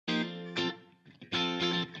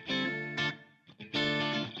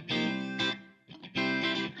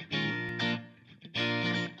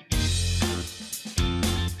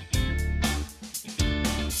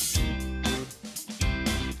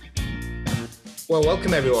Well,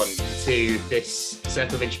 welcome everyone to this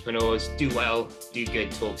Circle of Intrapreneurs Do Well, Do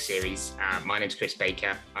Good talk series. My name is Alex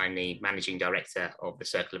Begue. I'm the Managing Director of the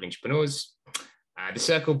Circle of Intrapreneurs. The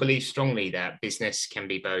Circle believes strongly that business can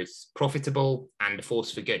be both profitable and a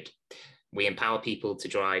force for good. We empower people to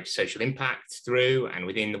drive social impact through and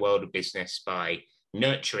within the world of business by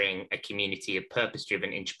nurturing a community of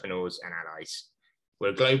purpose-driven entrepreneurs and allies. We're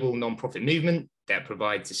a global non-profit movement that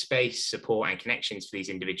provides a space, support, and connections for these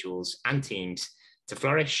individuals and teams to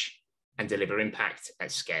flourish and deliver impact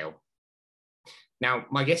at scale. Now,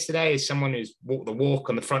 my guest today is someone who's walked the walk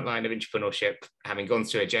on the front line of entrepreneurship, having gone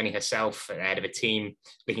through a journey herself at the head of a team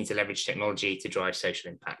looking to leverage technology to drive social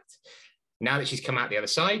impact. Now that she's come out the other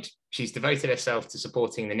side, she's devoted herself to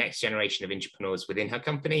supporting the next generation of entrepreneurs within her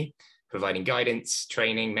company, providing guidance,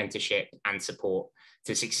 training, mentorship, and support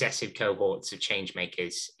to successive cohorts of change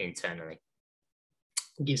makers internally.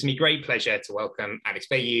 It gives me great pleasure to welcome Alex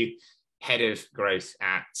Begue, Head of Growth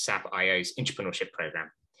at SAP IO's Intrapreneurship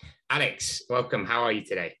Program. Alex, welcome. How are you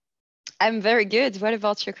today? I'm very good. What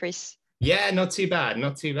about you, Chris? Yeah, not too bad,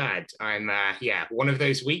 not too bad. I'm, one of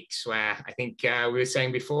those weeks where I think we were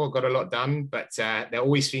saying before, got a lot done, but there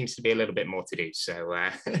always seems to be a little bit more to do. So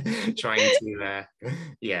trying to,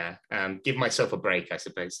 give myself a break, I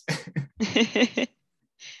suppose.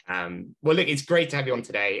 Well, look, it's great to have you on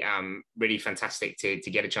today. Really fantastic to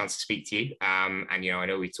get a chance to speak to you. And, I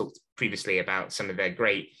know we talked previously about some of the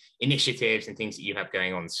great initiatives and things that you have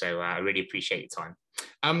going on. So I really appreciate your time.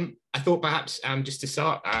 I thought perhaps just to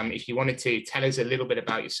start, if you wanted to tell us a little bit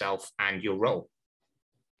about yourself and your role.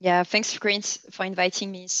 Yeah, thanks, Chris, for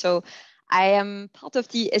inviting me. So I am part of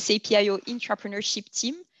the SAP IO Intrapreneurship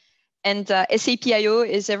team. And SAP IO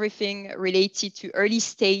is everything related to early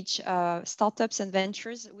stage startups and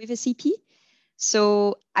ventures with SAP.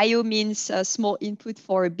 So IO means a small input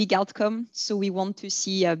for a big outcome. So we want to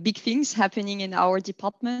see big things happening in our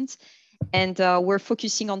department. And we're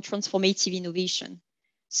focusing on transformative innovation.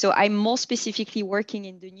 So I'm more specifically working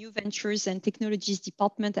in the new ventures and technologies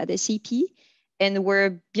department at SAP. And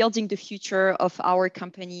we're building the future of our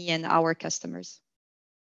company and our customers.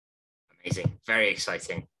 Amazing. Very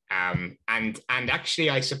exciting. And actually,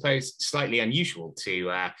 I suppose, slightly unusual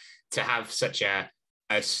to have such a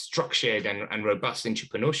structured and robust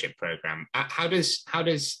entrepreneurship program. How does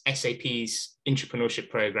SAP's entrepreneurship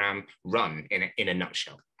program run in a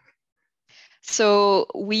nutshell? So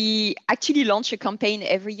we actually launch a campaign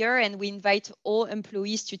every year, and we invite all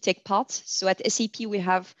employees to take part. So at SAP, we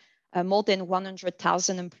have more than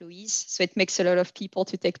 100,000 employees. So it makes a lot of people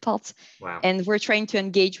to take part. Wow. And we're trying to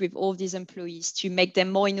engage with all these employees to make them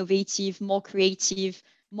more innovative, more creative,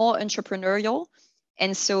 more entrepreneurial.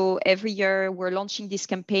 And so every year we're launching this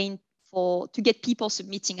campaign to get people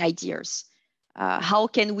submitting ideas. How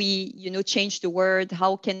can we, change the world?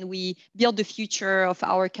 How can we build the future of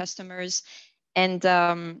our customers? And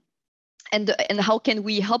how can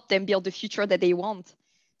we help them build the future that they want?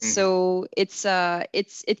 So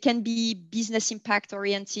it can be business impact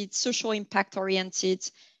oriented, social impact oriented,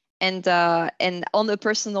 and on a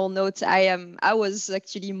personal note, I was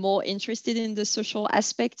actually more interested in the social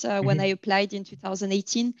aspect when I applied in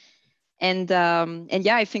 2018, and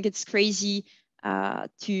I think it's crazy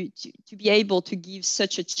to be able to give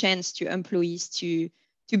such a chance to employees to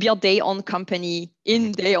build their own company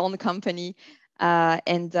in their own company,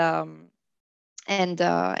 and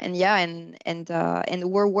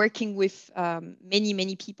we're working with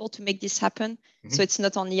many people to make this happen. So it's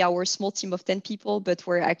not only our small team of 10 people, but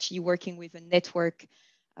we're actually working with a network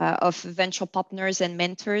of venture partners and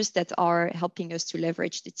mentors that are helping us to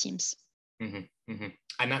leverage the teams. And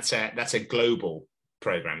that's a global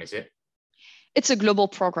program, is it? It's a global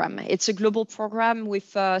program. It's a global program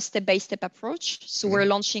with a step-by-step approach. So we're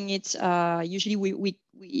launching it. Usually we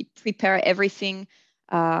prepare everything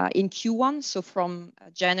in Q1, so from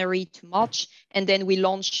January to March, and then we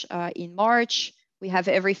launch in March. We have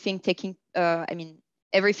everything taking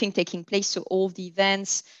place. So all the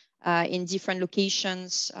events in different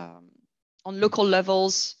locations, on local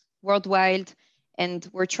levels, worldwide, and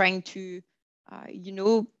we're trying to,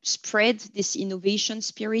 spread this innovation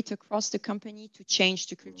spirit across the company to change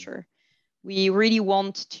the culture. We really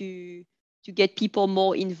want to get people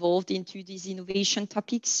more involved into these innovation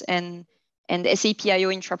topics, and SAP IO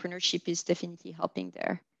Intrapreneurship is definitely helping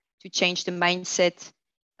there to change the mindset,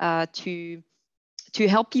 to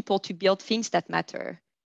help people to build things that matter,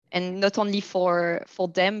 and not only for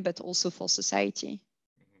them, but also for society.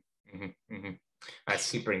 That's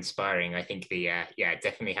super inspiring. I think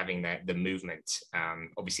definitely having the movement.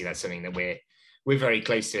 Obviously, that's something that we're very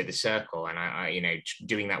close to at the Circle, and I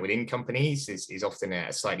doing that within companies is often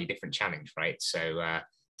a slightly different challenge, right? So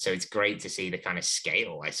So it's great to see the kind of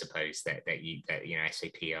scale, I suppose, that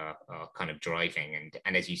SAP are kind of driving.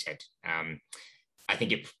 And as you said, I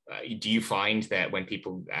think do you find that when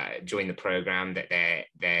people join the program that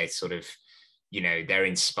they're sort of, they're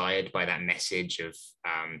inspired by that message of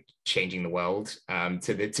changing the world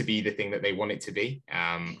to be the thing that they want it to be,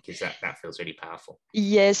 because that feels really powerful.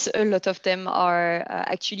 Yes, a lot of them are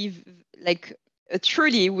actually like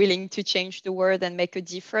truly willing to change the world and make a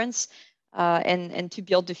difference, and to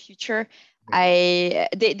build the future.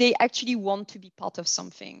 They actually want to be part of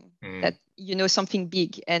something that, something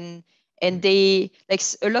big, and they, like,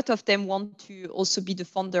 a lot of them want to also be the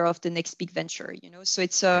founder of the next big venture, so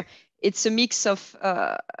it's a mix of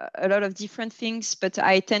a lot of different things, but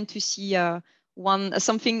I tend to see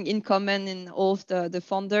something in common in all of the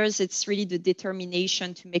founders. It's really the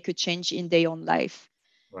determination to make a change in their own life.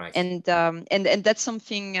 Right. And that's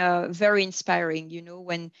something very inspiring,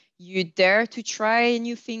 when you dare to try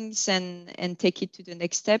new things and take it to the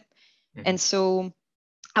next step. And so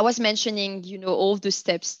I was mentioning, all the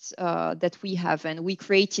steps that we have, and we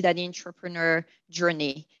created an entrepreneur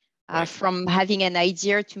journey, from having an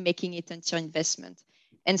idea to making it into investment.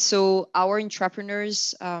 And so our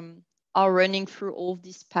entrepreneurs are running through all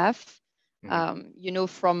this path,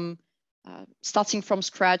 from starting from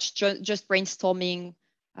scratch, just brainstorming,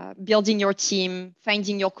 building your team,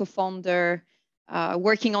 finding your co-founder,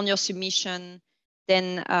 working on your submission,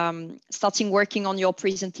 then starting working on your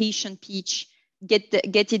presentation pitch, get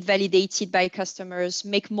it validated by customers,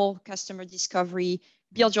 make more customer discovery,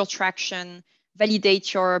 build your traction,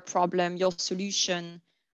 validate your problem, your solution,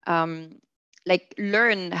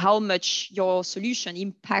 learn how much your solution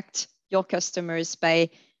impact your customers by,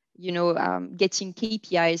 getting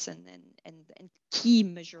KPIs and key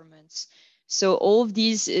measurements. So all of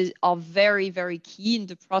these are very, very key in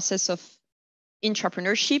the process of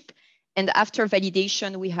intrapreneurship. And after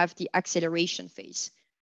validation, we have the acceleration phase,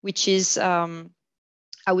 which is,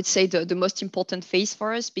 I would say, the most important phase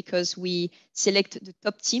for us, because we select the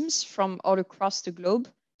top teams from all across the globe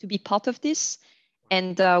to be part of this.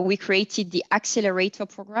 And we created the Accelerator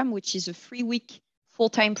program, which is a 3-week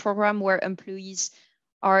full-time program where employees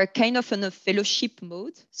are kind of in a fellowship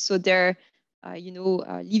mode. So they're,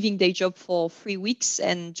 leaving their job for 3 weeks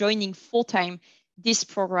and joining full-time this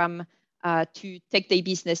program to take their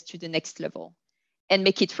business to the next level and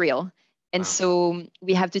make it real. And so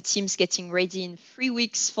we have the teams getting ready in 3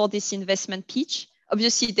 weeks for this investment pitch.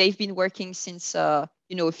 Obviously, they've been working since, a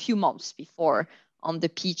few months before on the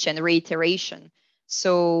pitch and reiteration.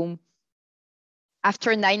 So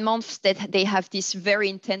after 9 months, that they have this very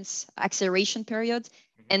intense acceleration period.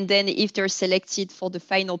 And then if they're selected for the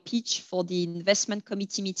final pitch for the investment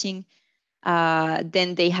committee meeting,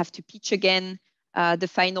 then they have to pitch again, the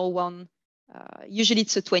final one. Usually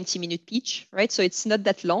it's a 20-minute pitch, right? So it's not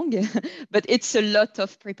that long, but it's a lot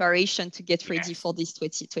of preparation to get ready for these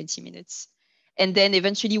 20 minutes. And then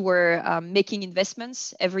eventually we're making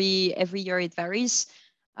investments. Every year it varies.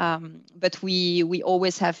 But we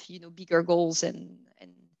always have, bigger goals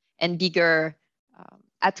and bigger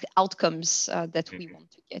outcomes that we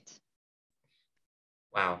want to get.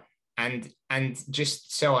 Wow. And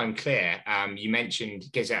just so I'm clear, you mentioned,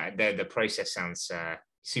 because the process sounds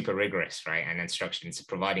super rigorous, right? And instruction into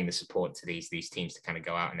providing the support to these teams to kind of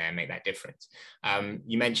go out in there and make that difference.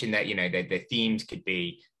 You mentioned that, the themes could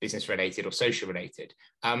be business related or social related.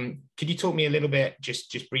 Could you talk me a little bit,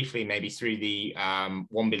 just briefly, maybe through the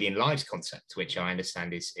 1 billion lives concept, which I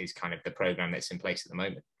understand is kind of the program that's in place at the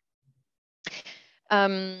moment?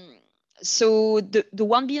 So the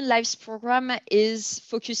 1 billion lives program is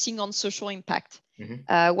focusing on social impact.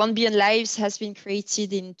 1 billion lives has been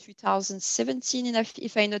created in 2017,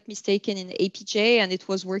 if I'm not mistaken, in APJ, and it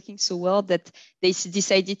was working so well that they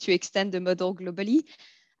decided to extend the model globally.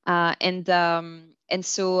 And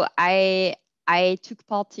so I took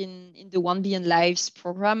part in the 1 billion lives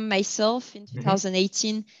program myself in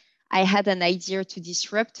 2018. I had an idea to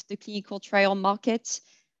disrupt the clinical trial market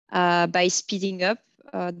by speeding up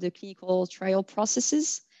the clinical trial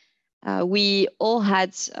processes. We all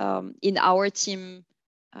had in our team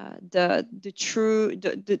the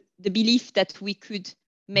belief that we could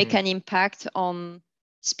make an impact on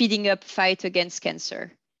speeding up fight against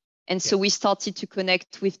cancer. And so we started to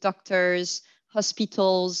connect with doctors,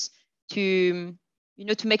 hospitals, to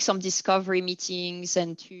make some discovery meetings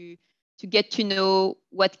and to get to know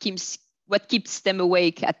what keeps them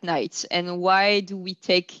awake at night, and why do we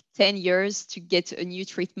take 10 years to get a new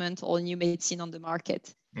treatment or a new medicine on the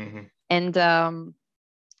market. And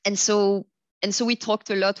so we talked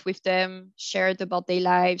a lot with them, shared about their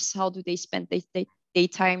lives, how do they spend their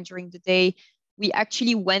time during the day. We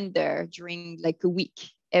actually went there during like a week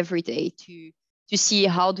every day to see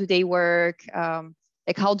how do they work,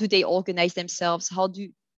 like how do they organize themselves, how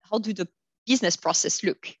do the business process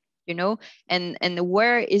look, and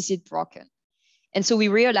where is it broken. And so we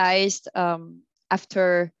realized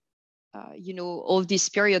after all this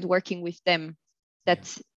period working with them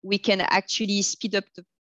that we can actually speed up the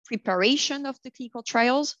preparation of the clinical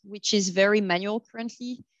trials, which is very manual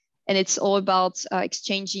currently. And it's all about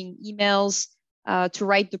exchanging emails to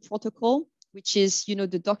write the protocol, which is,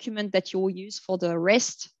 the document that you will use for the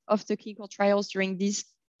rest of the clinical trials during these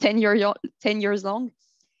 10 years long.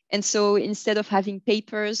 And so instead of having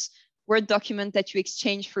papers, Word document that you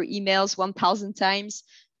exchange through emails 1,000 times,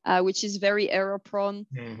 which is very error prone.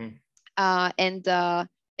 And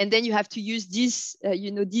then you have to use this,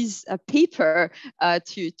 paper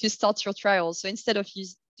to start your trial. So instead of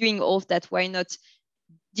doing all of that, why not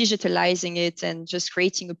digitalizing it and just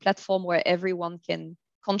creating a platform where everyone can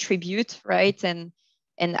contribute, right? And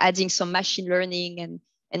adding some machine learning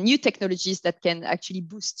and new technologies that can actually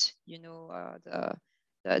boost,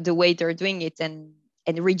 the way they're doing it and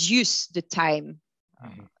reduce the time,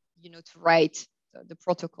 to write the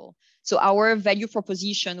protocol. So our value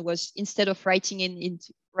proposition was, instead of writing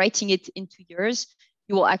it in 2 years,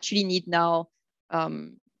 you will actually need now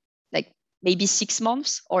like maybe 6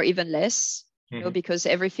 months or even less, because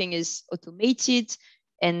everything is automated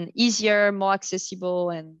and easier, more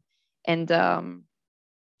accessible, and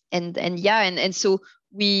so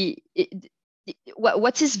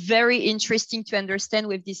what is very interesting to understand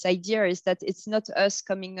with this idea is that it's not us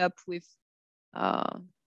coming up with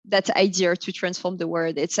that idea to transform the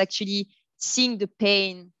world. It's actually seeing the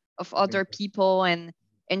pain of other people and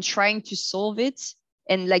trying to solve it,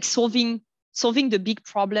 and like solving the big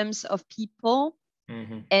problems of people,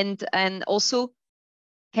 and also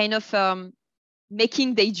kind of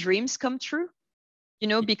making their dreams come true,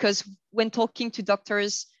 because when talking to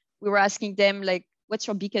doctors, we were asking them, like, what's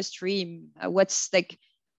your biggest dream? What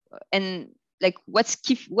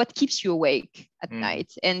keeps you awake at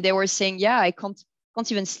night? And they were saying, yeah, I can't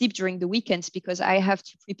even sleep during the weekends because I have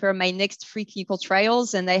to prepare my next 3 clinical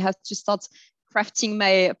trials and I have to start crafting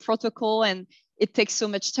my protocol, and it takes so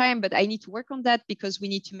much time, but I need to work on that because we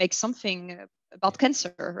need to make something about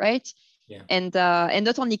cancer, right? Yeah. And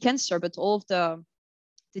not only cancer, but all of the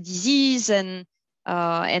disease and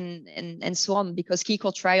so on, because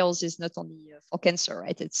clinical trials is not only for cancer,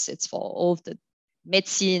 right? It's for all of the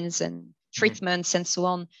medicines and treatments and so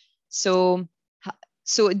on. So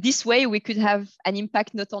this way we could have an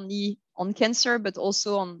impact not only on cancer, but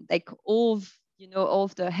also on like all of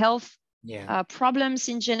the health problems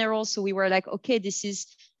in general. So we were like, okay, this is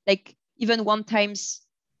like even 1 times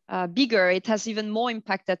bigger. It has even more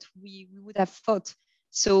impact that we would have thought.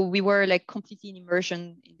 So we were like completely in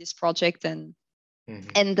immersion in this project, and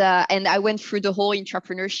I went through the whole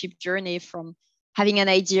intrapreneurship journey, from having an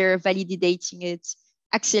idea, validating it,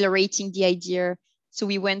 accelerating the idea. So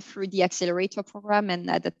we went through the accelerator program, and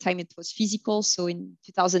at that time it was physical. So in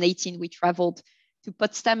 2018, we traveled to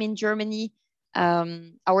Potsdam in Germany.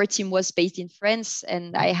 Our team was based in France,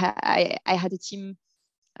 and I had a team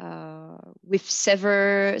with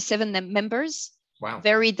seven members. Wow.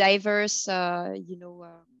 Very diverse,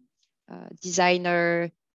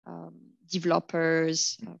 designer,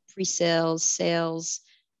 developers, pre-sales, sales.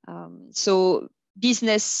 So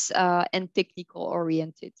business and technical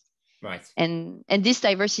oriented. Right. And this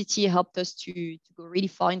diversity helped us to go really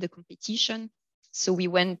far in the competition. So we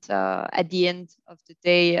went at the end of the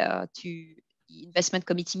day to the investment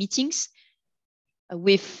committee meetings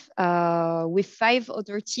with 5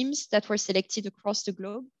 other teams that were selected across the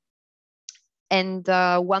globe. And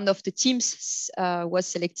one of the teams was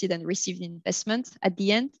selected and received investment at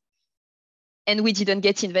the end. And we didn't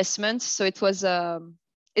get investment. So it was like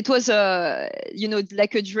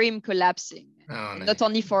a dream collapsing. Oh, no. Not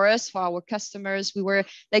only for us, for our customers. We were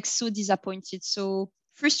like so disappointed, so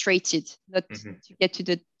frustrated not to get to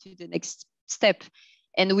the next step.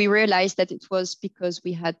 And we realized that it was because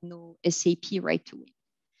we had no SAP right to win.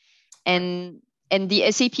 And the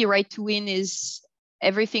SAP right to win is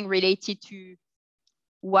everything related to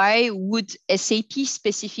why would SAP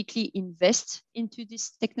specifically invest into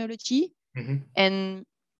this technology?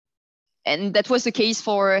 And that was the case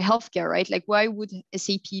for healthcare, right? Like, why would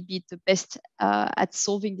SAP be the best at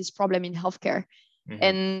solving this problem in healthcare?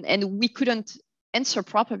 And we couldn't answer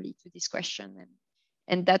properly to this question,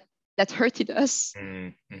 and that hurted us.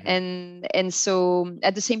 And so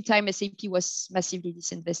at the same time, SAP was massively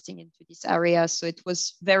disinvesting into this area, so it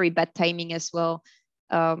was very bad timing as well.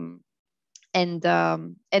 And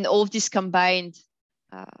all of this combined,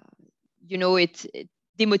 it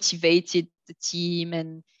demotivated the team,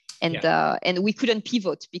 and and we couldn't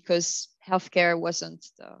pivot because healthcare wasn't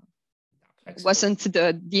the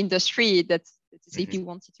industry that SAP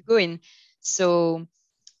wanted to go in. So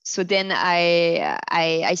then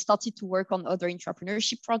I started to work on other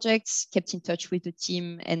intrapreneurship projects, kept in touch with the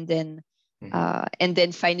team, and then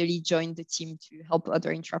finally joined the team to help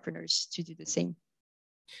other entrepreneurs to do the same.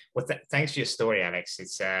 Well, thanks for your story, Alex.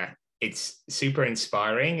 It's super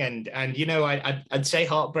inspiring, and I'd say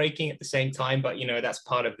heartbreaking at the same time, but that's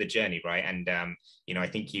part of the journey, right? And I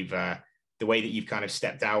think you've the way that you've kind of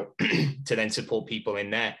stepped out to then support people in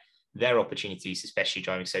their opportunities, especially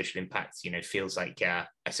driving social impact, feels like I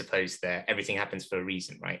suppose that everything happens for a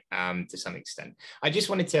reason, right? To some extent. I just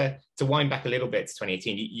wanted to wind back a little bit to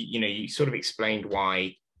 2018. You sort of explained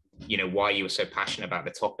why you were so passionate about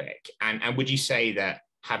the topic, and would you say that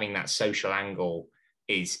having that social angle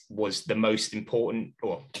was the most important?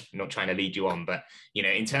 Or I'm not trying to lead you on, but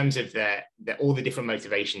in terms of all the different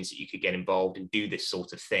motivations that you could get involved and do this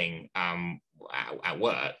sort of thing at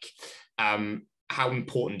work, how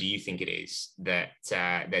important do you think it is that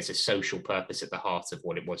there's a social purpose at the heart of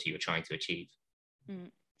what it was you were trying to achieve?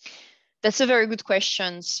 That's a very good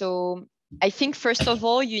question. So I think first of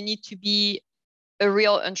all, you need to be a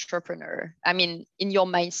real entrepreneur. I mean, in your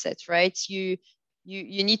mindset, right? You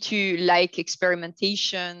need to like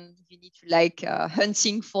experimentation. You need to like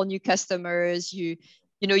hunting for new customers. You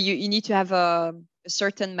need to have a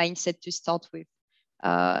certain mindset to start with.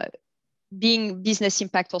 Being business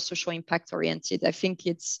impact or social impact oriented, I think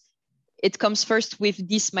it comes first with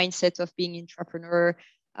this mindset of being entrepreneur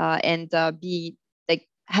and be like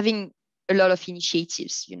having a lot of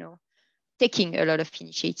initiatives. Taking a lot of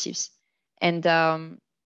initiatives, and so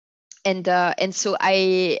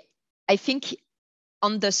I think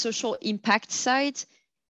on the social impact side,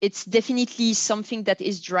 it's definitely something that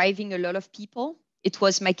is driving a lot of people. It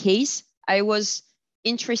was my case. I was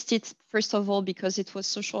interested, first of all, because it was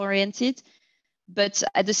social oriented, but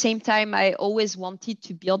at the same time, I always wanted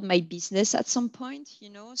to build my business at some point,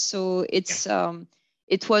 so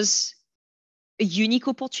it was a unique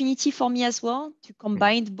opportunity for me as well to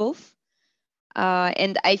combine both.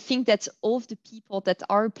 And I think that all of the people that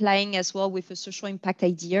are applying as well with the social impact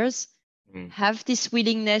ideas have this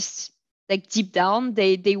willingness, like deep down,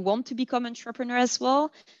 they want to become entrepreneur as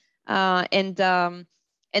well. And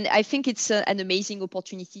I think it's an amazing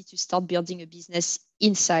opportunity to start building a business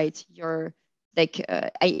inside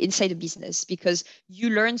inside a business, because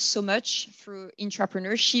you learn so much through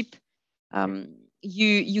intrapreneurship.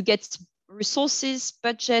 You get resources,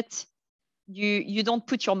 budget. You don't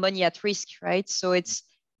put your money at risk, right? So it's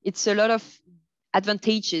a lot of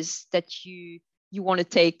advantages that you want to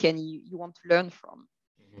take and you want to learn from.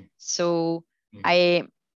 So I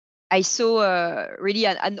saw really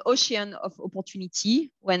an ocean of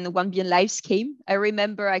opportunity when 1 billion lives came. I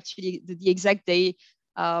remember actually the exact day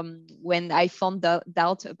when I found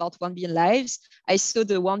out about 1 billion lives. I saw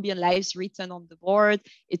the 1 billion lives written on the board.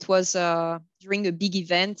 It was during a big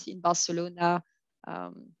event in Barcelona.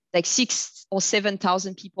 Like 6,000 or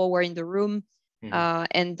 7,000 people were in the room,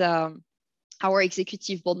 and our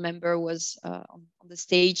executive board member was on the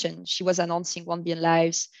stage, and she was announcing 1 billion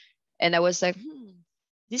lives. And I was like,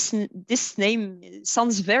 this name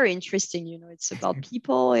sounds very interesting. It's about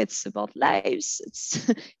people, it's about lives. It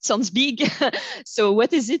sounds big. So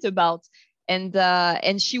what is it about? And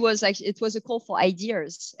she was like, it was a call for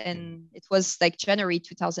ideas, and it was like January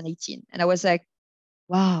 2018. And I was like,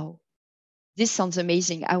 wow, this sounds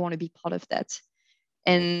amazing. I want to be part of that.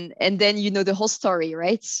 And then the whole story,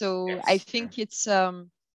 right? So yes. I think it's I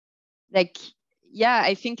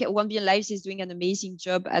think 1 billion lives is doing an amazing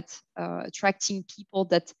job at attracting people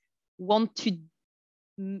that want to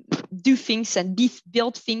do things and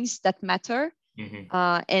build things that matter.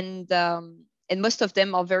 And most of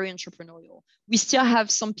them are very entrepreneurial. We still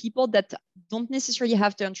have some people that don't necessarily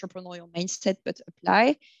have the entrepreneurial mindset but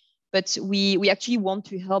apply. But we actually want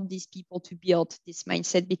to help these people to build this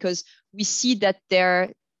mindset, because we see that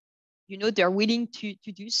they're willing to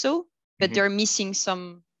do so, but they're missing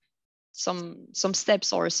some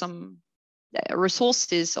steps or some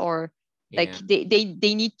resources, or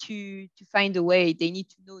they need to find a way. They need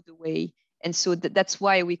to know the way, and so that's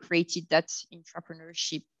why we created that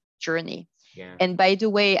intrapreneurship journey. Yeah. And by the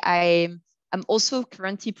way, I'm also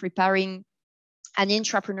currently preparing an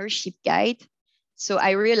intrapreneurship guide. So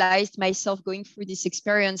I realized myself going through this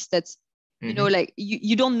experience that, like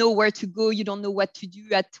you don't know where to go. You don't know what to do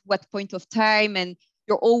at what point of time. And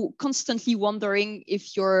you're all constantly wondering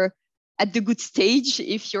if you're at the good stage,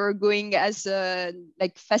 if you're going as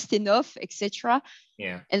fast enough, etc.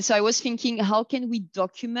 Yeah. And so I was thinking, how can we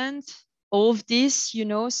document all of this,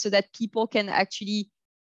 so that people can actually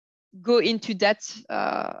go into that,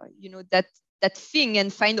 that thing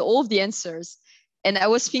and find all the answers. And I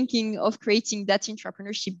was thinking of creating that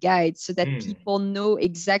intrapreneurship guide so that people know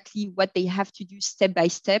exactly what they have to do step by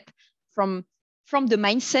step from the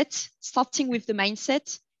mindset, starting with the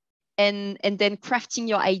mindset, and then crafting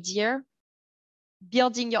your idea,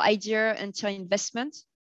 building your idea until investment,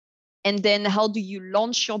 and then how do you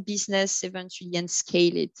launch your business eventually and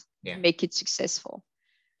scale it, make it successful.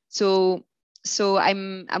 So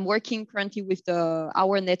I'm working currently with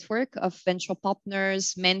our network of venture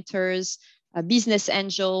partners, mentors, business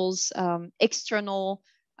angels, external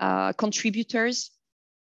contributors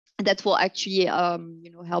that will actually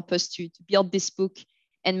help us to build this book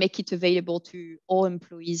and make it available to all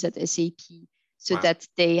employees at SAP, so that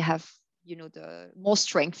they have the more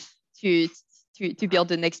strength to build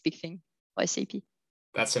the next big thing for SAP.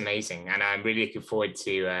 That's amazing, and I'm really looking forward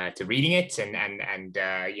to reading it and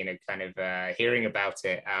hearing about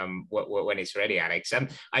it when it's ready, Alex.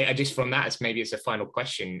 I just, from that, as a final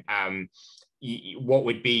question, what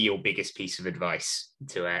would be your biggest piece of advice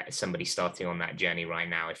to somebody starting on that journey right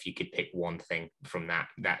now? If you could pick one thing from that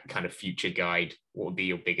kind of future guide, what would be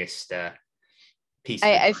your biggest piece of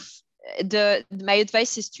advice? My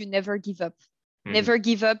advice is to never give up. Never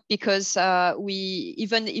give up, because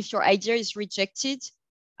even if your idea is rejected,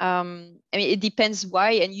 it depends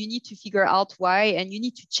why, and you need to figure out why, and you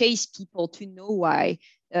need to chase people to know why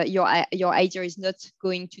your idea is not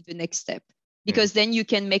going to the next step, because then you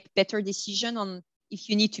can make better decision on if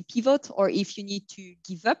you need to pivot or if you need to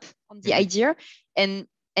give up on the idea. And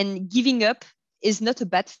giving up is not a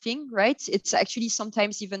bad thing, right? It's actually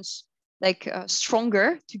sometimes even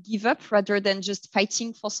stronger to give up rather than just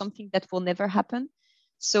fighting for something that will never happen.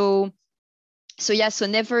 So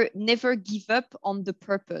never give up on the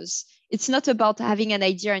purpose. It's not about having an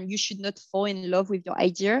idea and you should not fall in love with your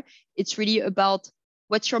idea. It's really about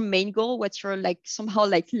what's your main goal, what's your somehow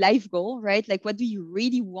life goal, right? What do you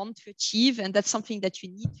really want to achieve? And that's something that you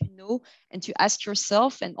need to know and to ask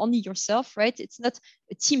yourself, and only yourself, right? It's not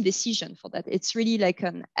a team decision for that. It's really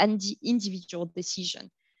an individual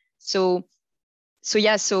decision. So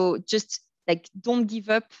just don't give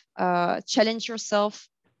up, challenge yourself,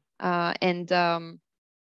 and know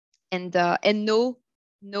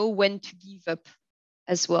when to give up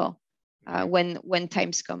as well, when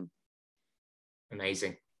times come.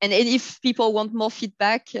 Amazing. And if people want more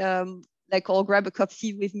feedback, or grab a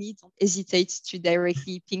coffee with me, don't hesitate to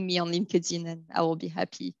directly ping me on LinkedIn, and I will be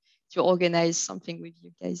happy to organize something with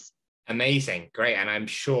you guys. Amazing, great, and I'm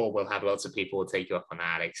sure we'll have lots of people who take you up on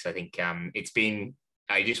that, Alex. I think I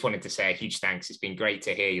just wanted to say a huge thanks. It's been great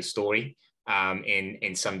to hear your story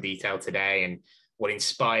in some detail today, and what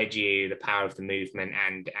inspired you, the power of the movement,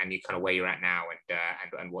 and you kind of where you're at now,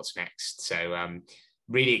 and what's next. So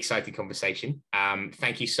really exciting conversation.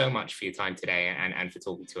 Thank you so much for your time today and for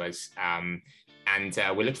talking to us. And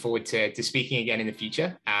we look forward to speaking again in the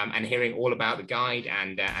future, and hearing all about the guide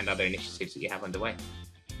and other initiatives that you have underway.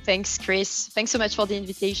 Thanks, Chris. Thanks so much for the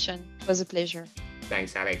invitation. It was a pleasure.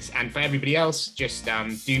 Thanks, Alex. And for everybody else, just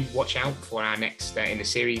do watch out for our next in the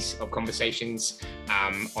series of conversations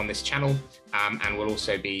on this channel. And we'll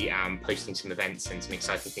also be posting some events and some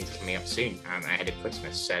exciting things coming up soon ahead of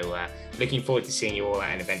Christmas. So looking forward to seeing you all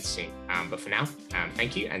at an event soon. But for now,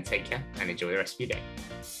 thank you and take care and enjoy the rest of your day.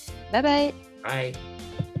 Bye-bye. Bye.